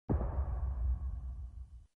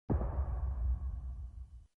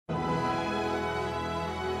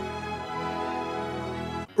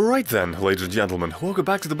Right then, ladies and gentlemen, welcome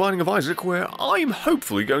back to the Binding of Isaac, where I'm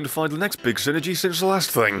hopefully going to find the next big synergy since the last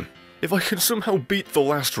thing. If I can somehow beat the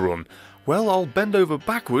last run, well, I'll bend over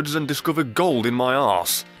backwards and discover gold in my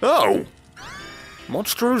arse. Oh!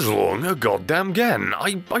 MONSTRO'S long a goddamn again.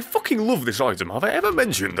 I fucking love this item. Have I ever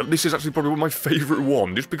mentioned that this is actually probably my favourite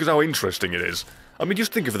one, just because how interesting it is? I mean,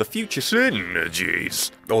 just think of the future synergies.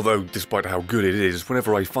 Although, despite how good it is,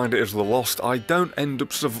 whenever I find it as the lost, I don't end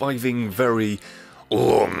up surviving very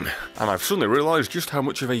long. And I've suddenly realised just how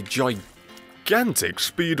much of a gigantic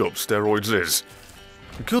speed-up steroids is.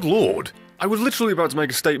 Good lord. I was literally about to make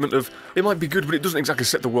a statement of, it might be good, but it doesn't exactly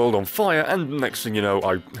set the world on fire, and next thing you know,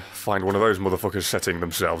 I find one of those motherfuckers setting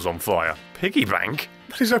themselves on fire. Piggy bank?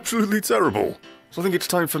 That is absolutely terrible. So I think it's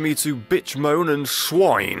time for me to bitch, moan, and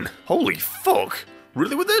swine. Holy fuck!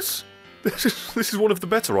 Really with this? This is one of the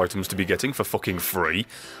better items to be getting for fucking free.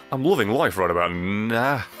 I'm loving life right about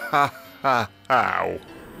now. Ow.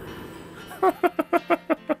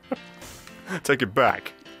 Take it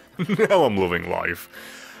back. Now I'm loving life.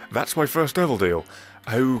 That's my first devil deal.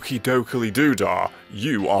 Okie dokily doodah.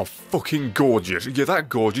 You are fucking gorgeous. You're that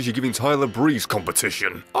gorgeous you're giving Tyler Breeze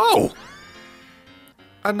competition. Oh!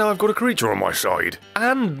 And now I've got a creature on my side.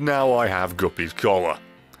 And now I have Guppy's collar.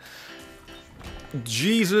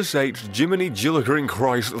 Jesus H. Jiminy Jillikering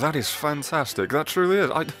Christ, that is fantastic. That truly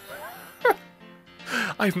is.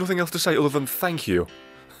 I have nothing else to say other than thank you.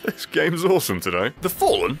 This game's awesome today. The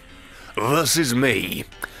Fallen versus me.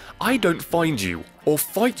 I don't find you, or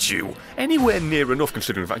fight you, anywhere near enough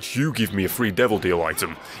considering the fact you give me a free devil deal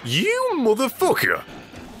item. You motherfucker!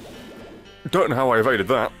 Don't know how I evaded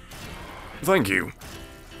that. Thank you.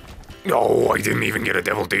 Oh, I didn't even get a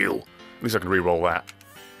devil deal. At least I can re-roll that.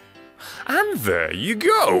 And there you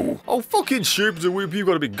go! Oh, fucking shoops a whoop, you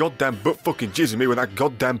gotta be goddamn butt-fucking jizzing me with that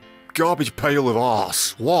goddamn garbage pail of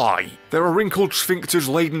arse. Why? There are wrinkled sphincters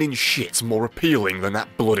laden in shit more appealing than that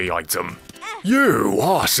bloody item. You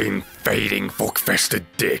arse-invading fuck-fested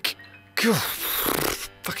dick. God.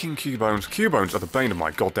 Fucking Q-bones. Q-bones are the bane of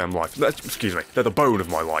my goddamn life. Excuse me, they're the bone of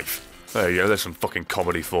my life. There you go, there's some fucking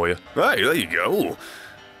comedy for you. Hey, there you go.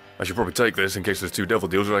 I should probably take this in case there's two devil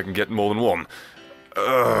deals or I can get more than one.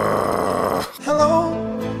 Hello?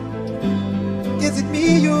 Is it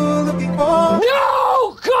me you're looking for?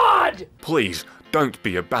 No, God! Please, don't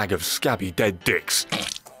be a bag of scabby dead dicks.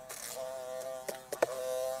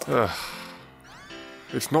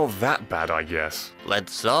 It's not that bad, I guess.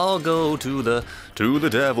 Let's all go to the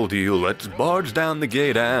devil deal. Let's barge down the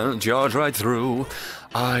gate and charge right through.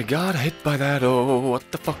 I got hit by that, oh, what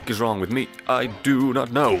the fuck is wrong with me? I do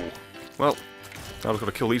not know. Well, I just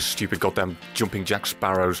gotta kill these stupid goddamn jumping jack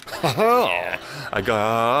sparrows. Haha! I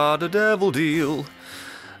got a devil deal,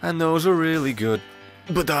 and those are really good.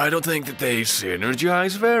 But I don't think that they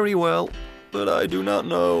synergize very well. But I do not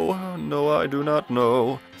know. No, I do not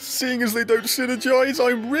know. Seeing as they don't synergize,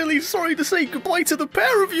 I'm really sorry to say goodbye to the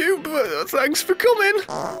pair of you, but thanks for coming.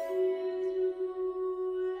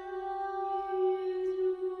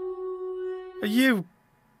 Are you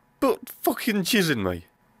butt fucking jizzing me?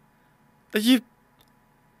 Are you...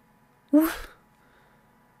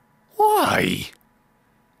 Why?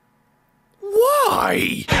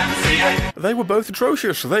 Why? They were both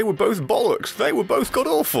atrocious, they were both bollocks, they were both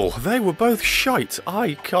god-awful, they were both shite.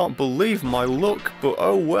 I can't believe my luck, but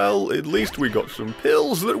oh well, at least we got some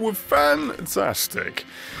pills that were fantastic.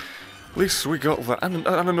 At least we got that, and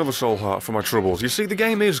another soul heart for my troubles. You see, the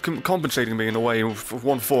game is compensating me in a way, of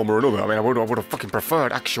one form or another. I mean, I would have fucking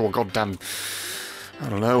preferred actual goddamn... I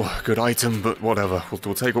don't know, good item, but whatever.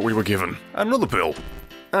 We'll take what we were given. Another pill.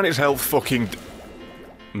 And it's health fucking...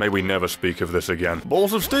 May we never speak of this again.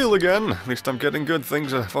 Balls of steel again! At least I'm getting good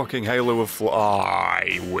things. A fucking halo of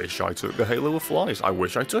I wish I took the halo of flies. I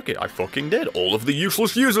wish I took it. I fucking did. All of the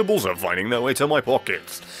useless usables are finding their way to my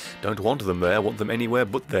pockets. Don't want them there. Want them anywhere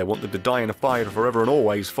but there. Want them to die in a fire forever and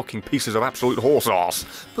always. Fucking pieces of absolute horse arse.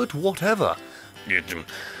 But whatever.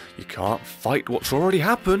 You can't fight what's already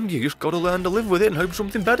happened, you just gotta learn to live with it and hope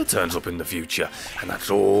something better turns up in the future. And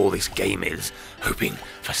that's all this game is, hoping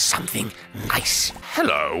for something nice.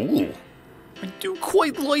 Hello! I do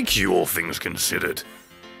quite like you, all things considered.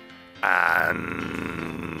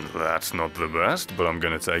 And that's not the best, but I'm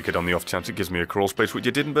gonna take it on the off chance it gives me a crawl space, which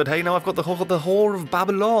it didn't, but hey, now I've got the whore of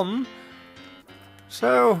Babylon.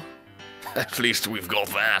 So... at least we've got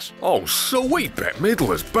that. Oh, sweet Bette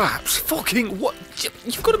Midler's Babs. Fucking what?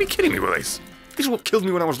 You've got to be kidding me with this. This is what killed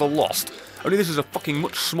me when I was the Lost. Only this is a fucking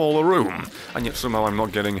much smaller room, and yet somehow I'm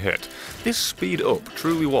not getting hit. This speed up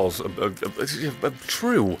truly was a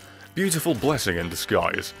true beautiful blessing in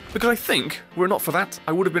disguise. Because I think, were it not for that,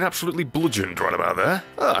 I would have been absolutely bludgeoned right about there.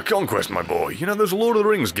 Ah, Conquest, my boy. You know, there's a Lord of the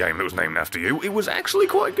Rings game that was named after you. It was actually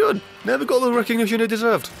quite good. Never got the recognition it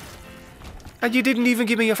deserved. And you didn't even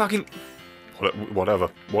give me a fucking... Whatever.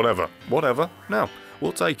 No,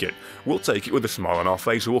 we'll take it. We'll take it with a smile on our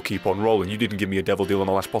face and we'll keep on rolling. You didn't give me a devil deal on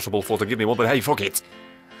the last possible floor to give me one, but hey, fuck it.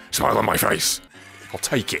 Smile on my face. I'll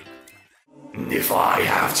take it. If I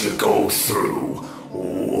have to go through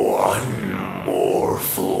one more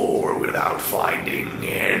floor without finding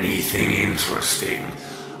anything interesting,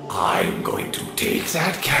 I'm going to take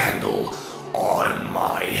that candle on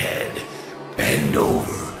my head, bend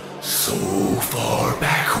over so far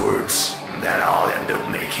backwards that I'll end up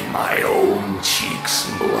making my own cheeks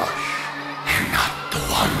blush, and not the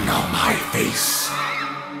one on my face.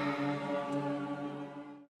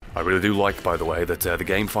 I really do like, by the way, that the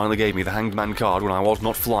game finally gave me the Hanged Man card when I was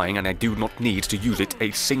not flying, and I do not need to use it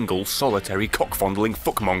a single solitary cock-fondling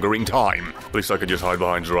fuckmongering time. At least I can just hide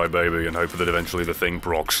behind Dry Baby and hope that eventually the thing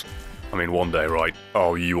procs. I mean, one day, right?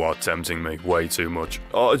 Oh, you are tempting me way too much.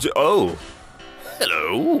 Oh!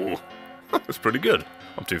 Hello! That's pretty good.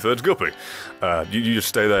 I'm 2/3 guppy. You just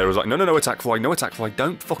stay there. I was like, no, attack fly, no attack fly.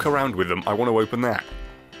 Don't fuck around with them. I want to open that.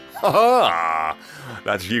 Ha-ha!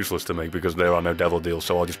 That's useless to me because there are no devil deals,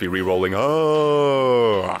 so I'll just be re-rolling.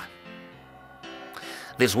 Oh!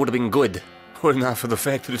 This would have been good. Were it not for the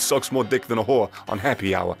fact that it sucks more dick than a whore on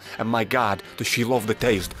happy hour. And my god, does she love the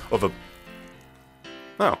taste of a...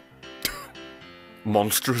 Oh.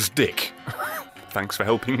 Monstrous dick. Thanks for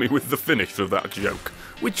helping me with the finish of that joke,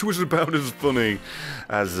 which was about as funny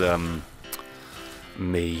as,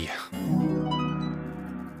 me.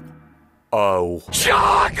 Oh.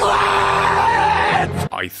 Chocolate!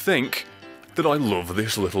 I think that I love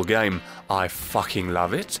this little game. I fucking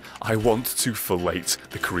love it. I want to fillet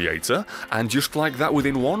the creator, and just like that,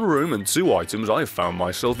 within one room and 2 items, I found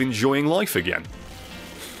myself enjoying life again.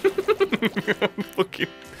 Fucking...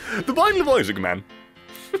 The Binding of Isaac, man.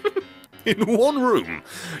 In one room,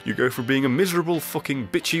 you go from being a miserable fucking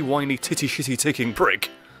bitchy, whiny, titty-shitty ticking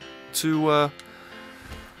prick to, a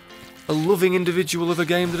loving individual of a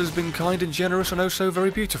game that has been kind and generous and oh so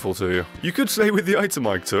very beautiful to you. You could say with the item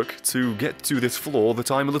I took to get to this floor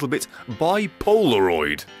that I'm a little bit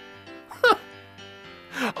bipolaroid.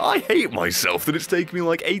 I hate myself that it's taken me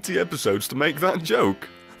like 80 episodes to make that joke.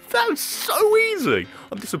 That's so easy!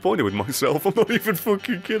 I'm disappointed with myself, I'm not even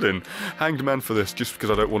fucking kidding. Hanged Man for this, just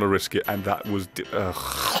because I don't want to risk it, and that was...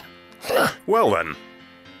 Well then,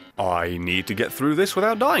 I need to get through this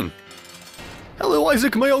without dying. Hello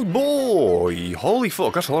Isaac, my old boy! Holy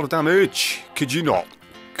fuck, that's a lot of damage. Could you not?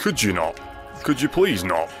 Could you not? Could you please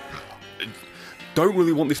not? Don't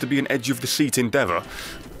really want this to be an edge of the seat endeavour.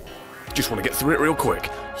 Just want to get through it real quick.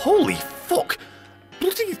 Holy fuck!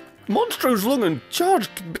 Bloody... MONSTRO'S lung and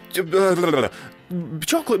charged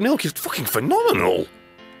chocolate milk is fucking phenomenal.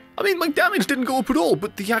 I mean, my damage didn't go up at all,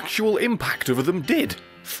 but the actual impact of them did.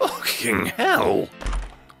 Fucking hell.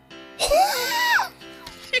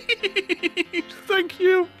 Thank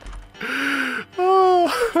you. Oh.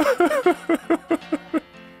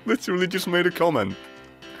 Literally just made a comment.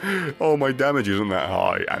 Oh, my damage isn't that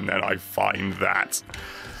high, and then I find that.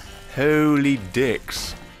 Holy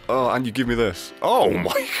dicks. Oh, and you give me this. Oh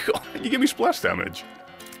my god, you give me splash damage.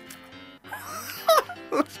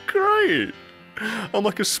 That's great. I'm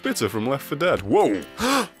like a spitter from Left 4 Dead. Whoa.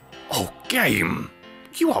 Oh, game.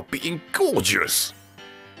 You are being gorgeous.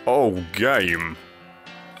 Oh, game.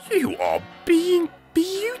 You are being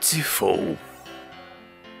beautiful.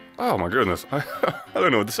 Oh my goodness. I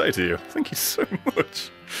don't know what to say to you. Thank you so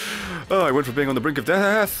much. Oh, I went from being on the brink of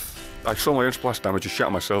death. I saw my own splash damage, just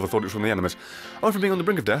shat myself, I thought it was from the enemies. I went from being on the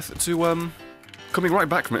brink of death to, coming right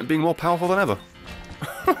back from it and being more powerful than ever.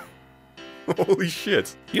 Holy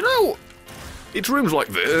shit. You know, it's rooms like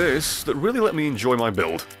this that really let me enjoy my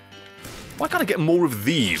build. Why can't I get more of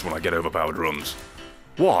these when I get overpowered runs?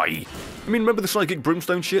 Why? I mean, remember the Psychic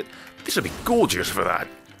Brimstone shit? This would be gorgeous for that.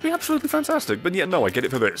 It'd be absolutely fantastic, but yet no, I get it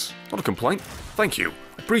for this. Not a complaint. Thank you.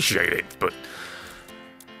 I appreciate it, but...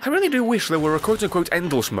 I really do wish there were a quote-unquote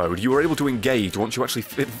endless mode you were able to engage once you actually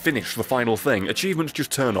finish the final thing. Achievements just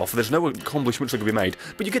turn off, there's no accomplishments that can be made,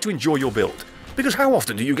 but you get to enjoy your build. Because how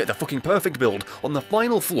often do you get the fucking perfect build on the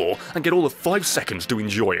final floor and get all of 5 seconds to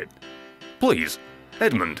enjoy it? Please,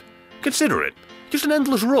 Edmund, consider it. Just an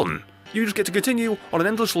endless run. You just get to continue on an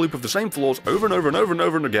endless loop of the same floors over and over and over and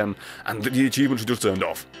over and again, and the achievements are just turned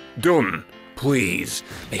off. Done. Please.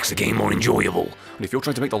 Makes the game more enjoyable. And if you're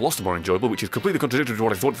trying to make the Lost more enjoyable, which is completely contradictory to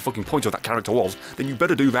what I thought the fucking point of that character was, then you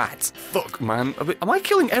better do that. Fuck, man. Am I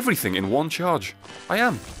killing everything in one charge? I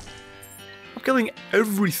am. I'm killing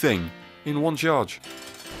everything in one charge.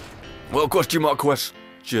 Well,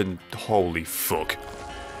 question. Holy fuck.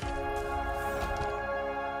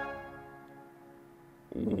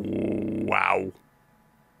 Wow.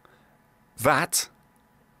 That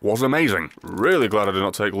was amazing. Really glad I did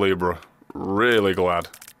not take Libra. Really glad.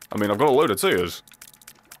 I mean, I've got a load of tears.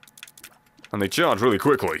 And they charge really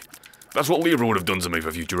quickly. That's what Libra would have done to me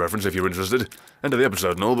for future reference, if you're interested. End of the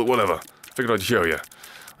episode and all, but whatever. Figured I'd show you.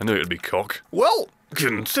 I knew it'd be cock. Well,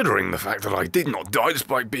 considering the fact that I did not die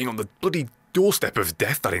despite being on the bloody doorstep of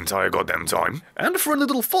death that entire goddamn time, and for a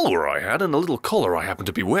little follower I had and a little collar I happened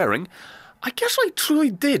to be wearing, I guess I truly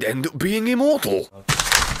did end up being immortal.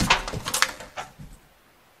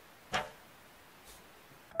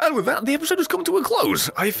 And with that, the episode has come to a close.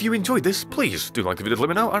 If you enjoyed this, please do like the video, let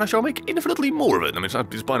me know, and I shall make infinitely more of it. I mean,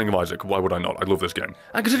 it's Binding of Isaac, why would I not? I love this game.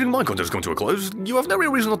 And considering my content has come to a close, you have no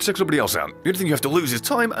real reason not to check somebody else out. The only thing you have to lose is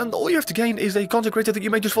time, and all you have to gain is a content creator that you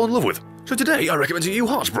may just fall in love with. So today, I recommend to you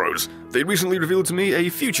MONSTRO'S. They recently revealed to me a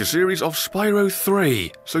future series of Spyro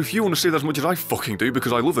 3. So if you want to see that as much as I fucking do,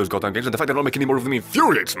 because I love those goddamn games, and the fact that I don't make any more of them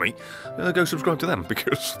infuriates me, go subscribe to them,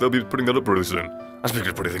 because they'll be putting that up really soon. And speaking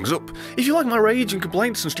of putting things up, if you like my rage and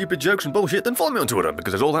complaints and stupid jokes and bullshit, then follow me on Twitter,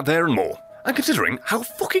 because there's all that there and more. And considering how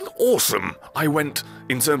fucking awesome I went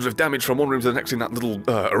in terms of damage from one room to the next in that little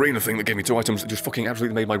arena thing that gave me 2 items that just fucking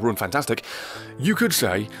absolutely made my run fantastic, you could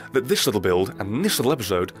say that this little build and this little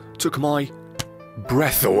episode took my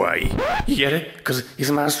breath away. You get it? Because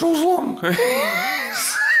his nostrils long. I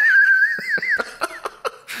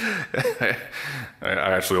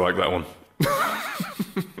actually like that one.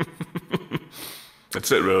 That's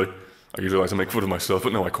it, really. I usually like to make fun of myself,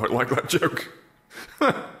 but no, I quite like that joke.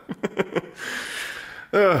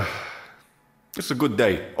 It's a good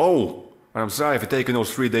day. Oh, and I'm sorry for taking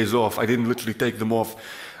those 3 days off. I didn't literally take them off.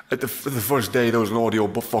 At the first day, there was an audio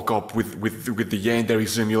fuck up with the Yandere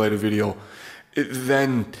Simulator video.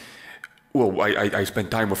 Well, I spent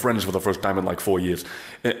time with friends for the first time in like 4 years.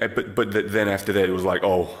 But then after that, it was like,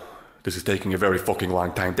 oh, this is taking a very fucking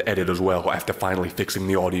long time to edit as well after finally fixing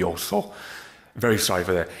the audio, so very sorry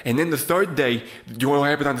for that. And then the third day, do you know what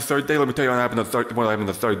happened on the third day? Let me tell you what happened on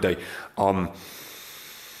the third day.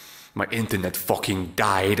 My internet fucking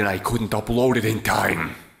died and I couldn't upload it in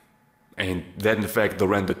time. And then the fact the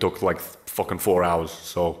render took like fucking 4 hours,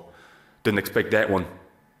 so didn't expect that one.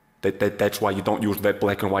 That's why you don't use that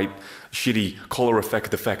black and white shitty color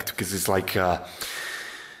effect, because it's like, it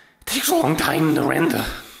takes a long time to render.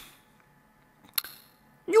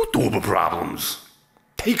 YouTuber problems.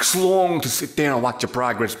 Takes long to sit there and watch your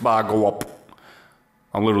progress bar go up.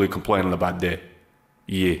 I'm literally complaining about that.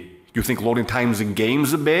 Yeah. You think loading times in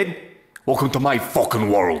games are bad? Welcome to my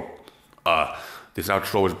fucking world. This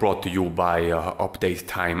outro is brought to you by update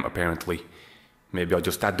time, apparently. Maybe I'll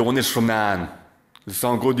just start doing this from now on. Does it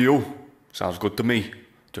sound good to you? Sounds good to me.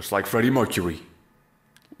 Just like Freddie Mercury.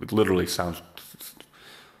 It literally sounds...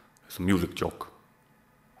 It's a music joke.